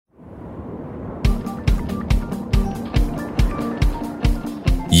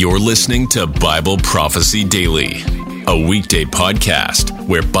You're listening to Bible Prophecy Daily, a weekday podcast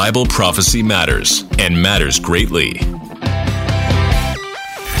where Bible prophecy matters and matters greatly.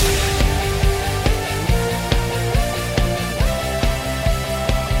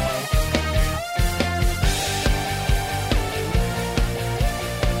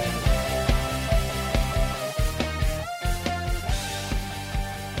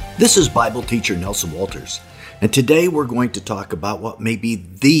 This is Bible teacher Nelson Walters, and today we're going to talk about what may be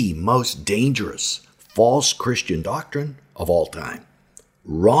the most dangerous false Christian doctrine of all time: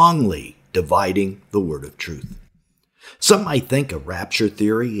 wrongly dividing the word of truth. Some might think a rapture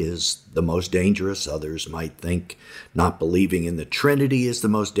theory is the most dangerous. Others might think not believing in the Trinity is the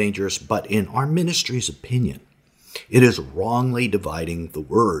most dangerous. But in our ministry's opinion, it is wrongly dividing the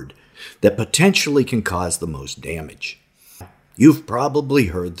word that potentially can cause the most damage. You've probably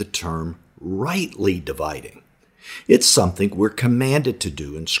heard the term rightly dividing. It's something we're commanded to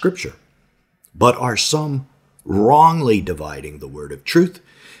do in Scripture. But are some wrongly dividing the word of truth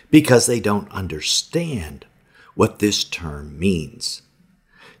because they don't understand what this term means?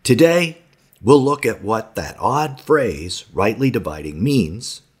 Today, we'll look at what that odd phrase, rightly dividing,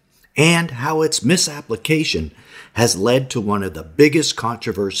 means, and how its misapplication has led to one of the biggest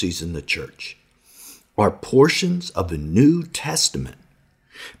controversies in the church. Are portions of the New Testament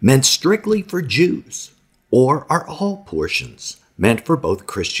meant strictly for Jews, or are all portions meant for both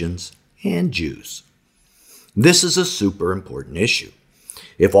Christians and Jews? This is a super important issue.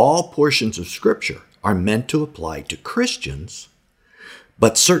 If all portions of Scripture are meant to apply to Christians,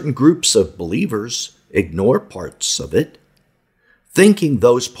 but certain groups of believers ignore parts of it, thinking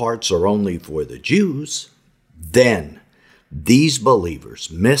those parts are only for the Jews, then these believers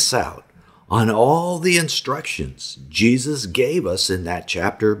miss out on all the instructions Jesus gave us in that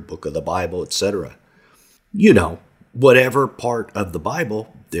chapter, book of the Bible, etc. You know, whatever part of the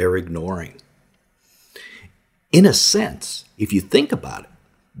Bible they're ignoring. In a sense, if you think about it,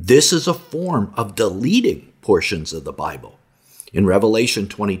 this is a form of deleting portions of the Bible. In Revelation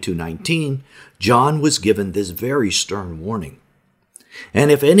 22:19, John was given this very stern warning.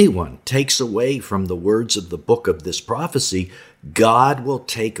 And if anyone takes away from the words of the book of this prophecy, God will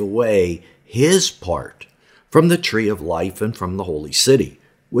take away his part from the tree of life and from the holy city,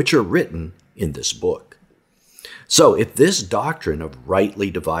 which are written in this book. So if this doctrine of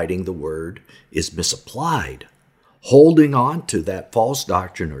rightly dividing the word is misapplied, holding on to that false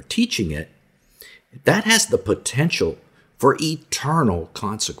doctrine or teaching it, that has the potential for eternal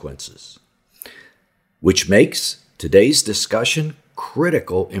consequences, which makes today's discussion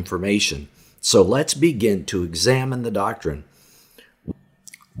critical information. So let's begin to examine the doctrine,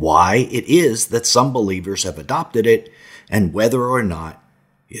 why it is that some believers have adopted it, and whether or not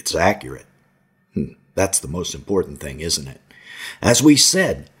it's accurate. That's the most important thing, isn't it? As we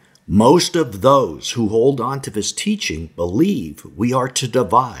said, most of those who hold on to this teaching believe we are to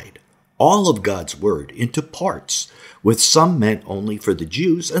divide all of God's word into parts, with some meant only for the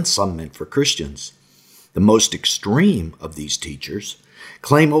Jews and some meant for Christians. The most extreme of these teachers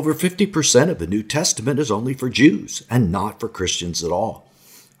claim over 50% of the New Testament is only for Jews and not for Christians at all.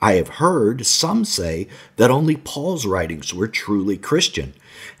 I have heard some say that only Paul's writings were truly Christian,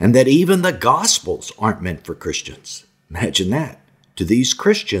 and that even the Gospels aren't meant for Christians. Imagine that. To these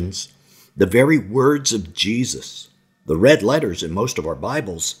Christians, the very words of Jesus, the red letters in most of our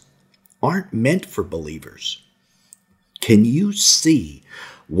Bibles, aren't meant for believers. Can you see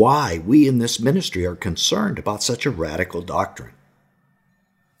why we in this ministry are concerned about such a radical doctrine?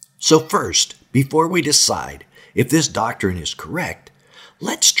 So first, before we decide if this doctrine is correct,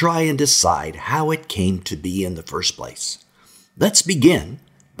 let's try and decide how it came to be in the first place. Let's begin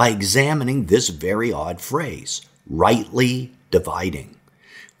by examining this very odd phrase, rightly dividing,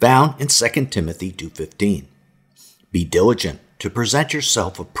 found in 2 Timothy 2:15. Be diligent to present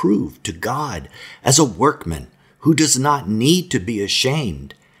yourself approved to God as a workman who does not need to be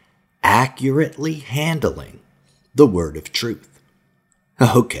ashamed, accurately handling the word of truth.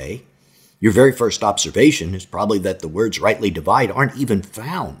 Okay. Your very first observation is probably that the words rightly divide aren't even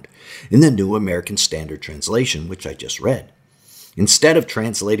found in the New American Standard Translation, which I just read. Instead of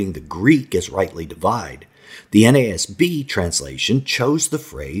translating the Greek as rightly divide, the NASB translation chose the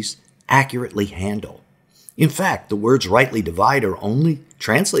phrase accurately handle. In fact, the words rightly divide are only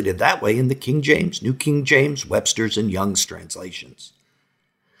translated that way in the King James, New King James, Webster's, and Young's translations.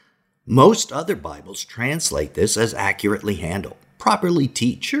 Most other Bibles translate this as accurately handle, properly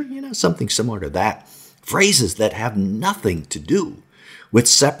teach, or something similar to that. Phrases that have nothing to do with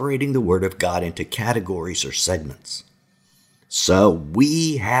separating the Word of God into categories or segments. So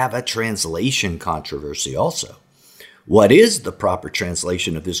we have a translation controversy also. What is the proper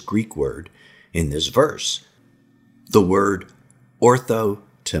translation of this Greek word in this verse? The word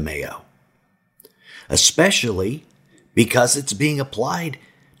orthotomeo, especially because it's being applied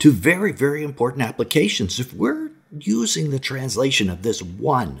to very, very important applications. If we're using the translation of this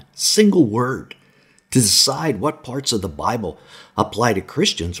one single word to decide what parts of the Bible apply to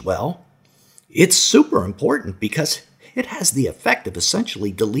Christians, well, it's super important because it has the effect of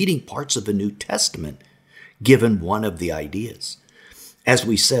essentially deleting parts of the New Testament, given one of the ideas. As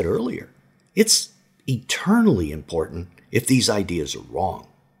we said earlier, it's eternally important if these ideas are wrong.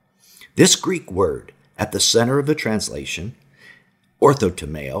 This Greek word at the center of the translation,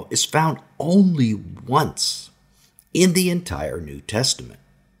 orthotomeo, is found only once in the entire New Testament.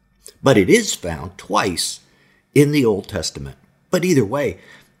 But it is found twice in the Old Testament. But either way,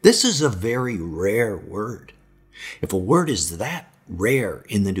 this is a very rare word. If a word is that rare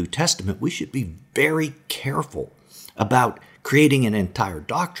in the New Testament, we should be very careful about creating an entire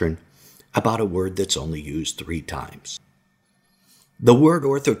doctrine about a word that's only used 3 times. The word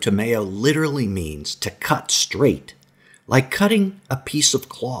orthotomeo literally means to cut straight, like cutting a piece of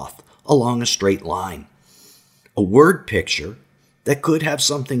cloth along a straight line. A word picture that could have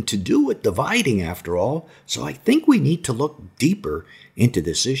something to do with dividing, after all, so I think we need to look deeper into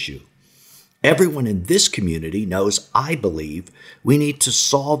this issue. Everyone in this community knows, I believe, we need to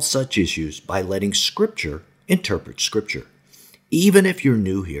solve such issues by letting Scripture interpret Scripture. Even if you're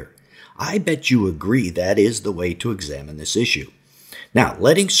new here, I bet you agree that is the way to examine this issue. Now,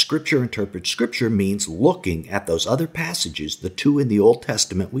 letting Scripture interpret Scripture means looking at those other passages, the 2 in the Old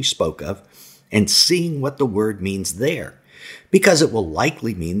Testament we spoke of, and seeing what the word means there, because it will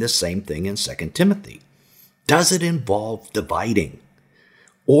likely mean the same thing in 2 Timothy. Does it involve dividing?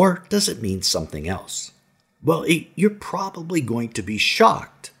 Or does it mean something else? Well, you're probably going to be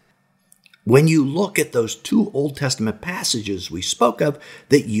shocked when you look at those 2 Old Testament passages we spoke of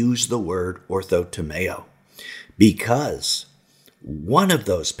that use the word orthotomeo, because one of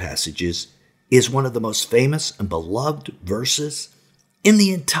those passages is one of the most famous and beloved verses in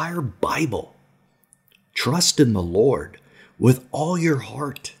the entire Bible. Trust in the Lord with all your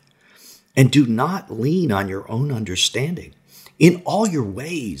heart, and do not lean on your own understanding. In all your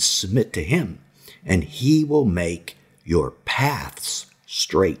ways submit to Him, and He will make your paths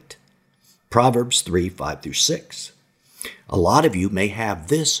straight. Proverbs 3:5-6. A lot of you may have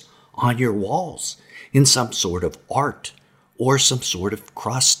this on your walls in some sort of art or some sort of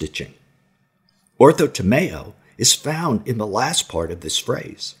cross-stitching. Orthotomeo is found in the last part of this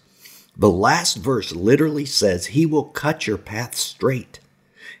phrase. The last verse literally says, He will cut your path straight.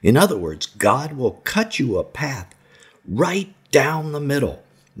 In other words, God will cut you a path right down the middle,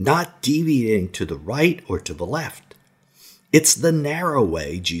 not deviating to the right or to the left. It's the narrow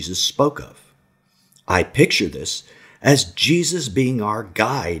way Jesus spoke of. I picture this as Jesus being our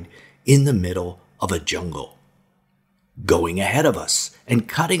guide in the middle of a jungle, going ahead of us and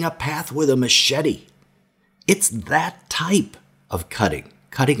cutting a path with a machete. It's that type of cutting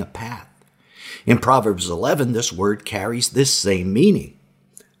a path. In Proverbs 11, this word carries this same meaning.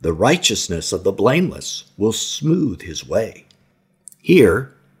 The righteousness of the blameless will smooth his way.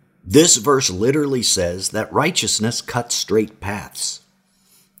 Here, this verse literally says that righteousness cuts straight paths.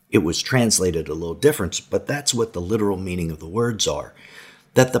 It was translated a little different, but that's what the literal meaning of the words are.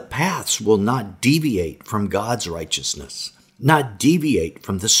 That the paths will not deviate from God's righteousness, not deviate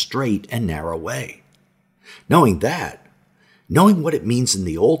from the straight and narrow way. Knowing that, knowing what it means in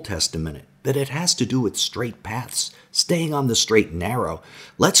the Old Testament, that it has to do with straight paths, staying on the straight and narrow,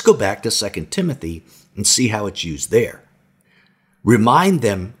 let's go back to 2 Timothy and see how it's used there. Remind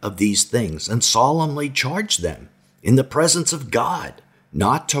them of these things and solemnly charge them in the presence of God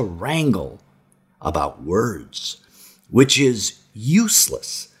not to wrangle about words, which is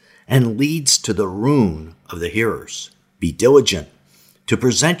useless and leads to the ruin of the hearers. Be diligent to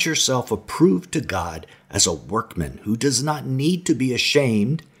present yourself approved to God as a workman who does not need to be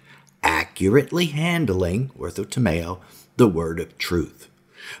ashamed, accurately handling, orthotomeo, the word of truth.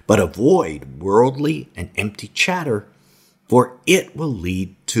 But avoid worldly and empty chatter, for it will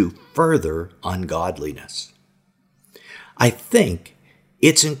lead to further ungodliness. I think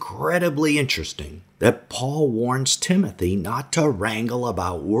it's incredibly interesting that Paul warns Timothy not to wrangle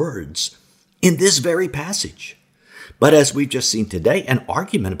about words in this very passage. But as we've just seen today, an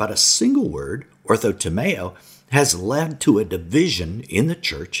argument about a single word, orthotomeo, has led to a division in the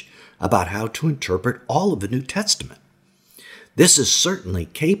church about how to interpret all of the New Testament. This is certainly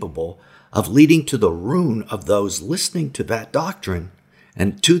capable of leading to the ruin of those listening to that doctrine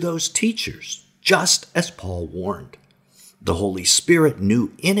and to those teachers, just as Paul warned. The Holy Spirit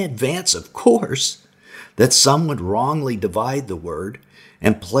knew in advance, of course, that some would wrongly divide the word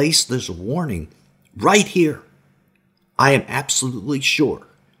and place this warning right here. I am absolutely sure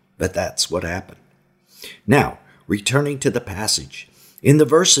that that's what happened. Now, returning to the passage, in the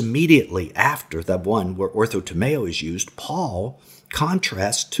verse immediately after the one where orthotomeo is used, Paul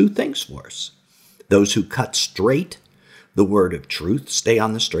contrasts two things for us. Those who cut straight the word of truth, stay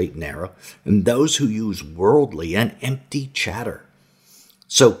on the straight and narrow, and those who use worldly and empty chatter.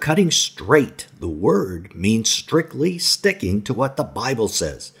 So cutting straight the word means strictly sticking to what the Bible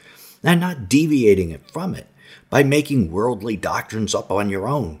says and not deviating from it by making worldly doctrines up on your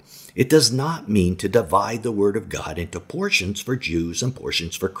own. It does not mean to divide the Word of God into portions for Jews and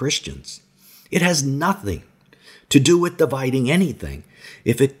portions for Christians. It has nothing to do with dividing anything.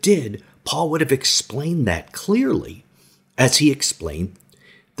 If it did, Paul would have explained that clearly as he explained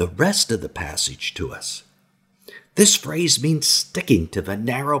the rest of the passage to us. This phrase means sticking to the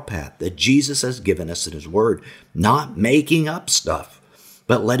narrow path that Jesus has given us in His Word, not making up stuff,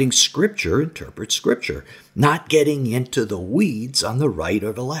 but letting Scripture interpret Scripture, not getting into the weeds on the right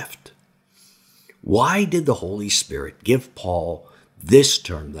or the left. Why did the Holy Spirit give Paul this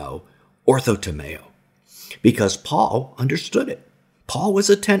term, though, orthotomeo? Because Paul understood it. Paul was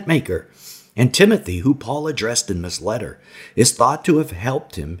a tent maker, and Timothy, who Paul addressed in this letter, is thought to have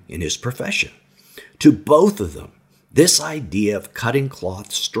helped him in his profession. To both of them, this idea of cutting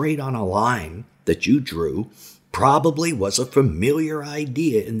cloth straight on a line that you drew probably was a familiar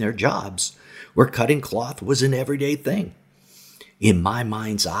idea in their jobs, where cutting cloth was an everyday thing. In my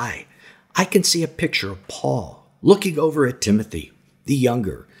mind's eye, I can see a picture of Paul looking over at Timothy, the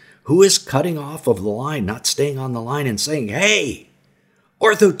younger, who is cutting off of the line, not staying on the line, and saying, "Hey,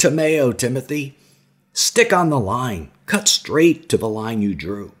 orthotomeo, Timothy, stick on the line, cut straight to the line you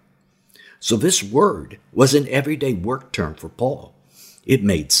drew." So this word was an everyday work term for Paul. It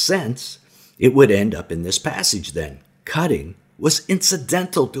made sense. It would end up in this passage then. Cutting was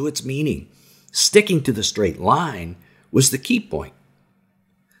incidental to its meaning. Sticking to the straight line was the key point.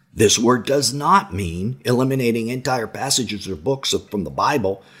 This word does not mean eliminating entire passages or books from the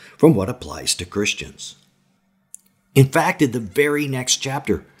Bible from what applies to Christians. In fact, in the very next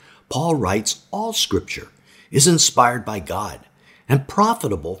chapter, Paul writes all Scripture is inspired by God and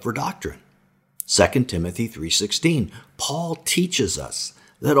profitable for doctrine. 2 Timothy 3:16, Paul teaches us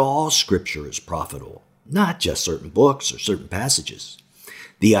that all Scripture is profitable, not just certain books or certain passages.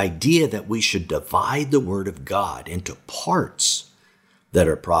 The idea that we should divide the Word of God into parts that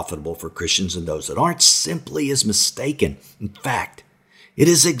are profitable for Christians and those that aren't simply is mistaken. In fact, it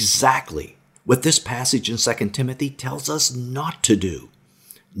is exactly what this passage in 2 Timothy tells us not to do.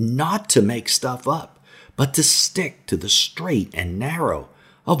 Not to make stuff up, but to stick to the straight and narrow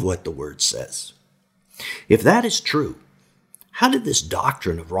of what the Word says. If that is true, how did this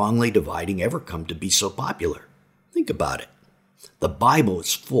doctrine of wrongly dividing ever come to be so popular? Think about it. The Bible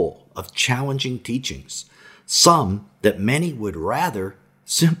is full of challenging teachings, some that many would rather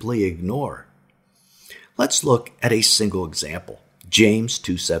simply ignore. Let's look at a single example, James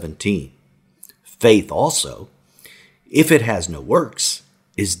 2:17. Faith also, if it has no works,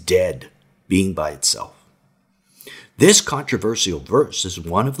 is dead, being by itself. This controversial verse is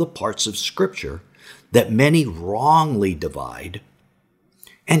one of the parts of Scripture that many wrongly divide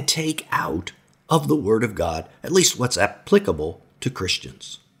and take out of the Word of God, at least what's applicable to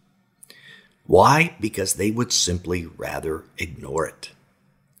Christians. Why? Because they would simply rather ignore it,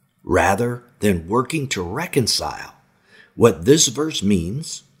 rather than working to reconcile what this verse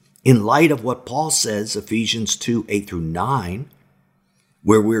means in light of what Paul says, Ephesians 2:8-9,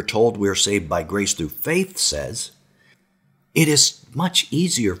 where we're told we're saved by grace through faith, says. It is much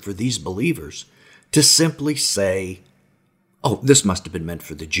easier for these believers to simply say, "Oh, this must have been meant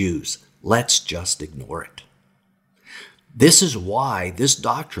for the Jews. Let's just ignore it." This is why this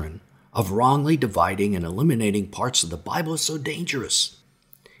doctrine of wrongly dividing and eliminating parts of the Bible is so dangerous.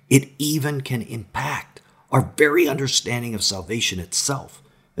 It even can impact our very understanding of salvation itself,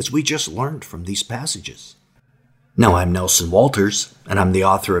 as we just learned from these passages. Now, I'm Nelson Walters, and I'm the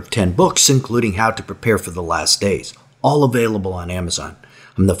author of 10 books, including How to Prepare for the Last Days, all available on Amazon.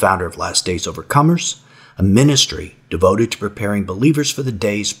 I'm the founder of Last Days Overcomers, a ministry devoted to preparing believers for the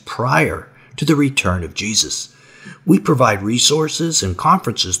days prior to the return of Jesus. We provide resources and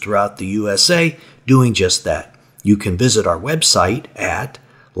conferences throughout the USA doing just that. You can visit our website at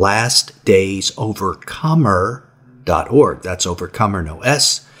lastdaysovercomer.org. That's Overcomer, no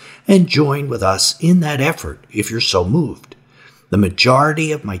S, and join with us in that effort if you're so moved. The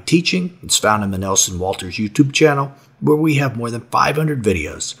majority of my teaching is found on the Nelson Walters YouTube channel, where we have more than 500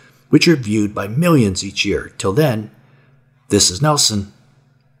 videos, which are viewed by millions each year. Till then, this is Nelson.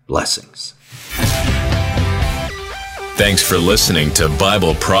 Blessings. Thanks for listening to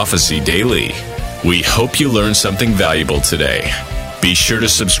Bible Prophecy Daily. We hope you learned something valuable today. Be sure to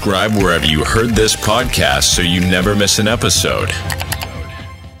subscribe wherever you heard this podcast so you never miss an episode.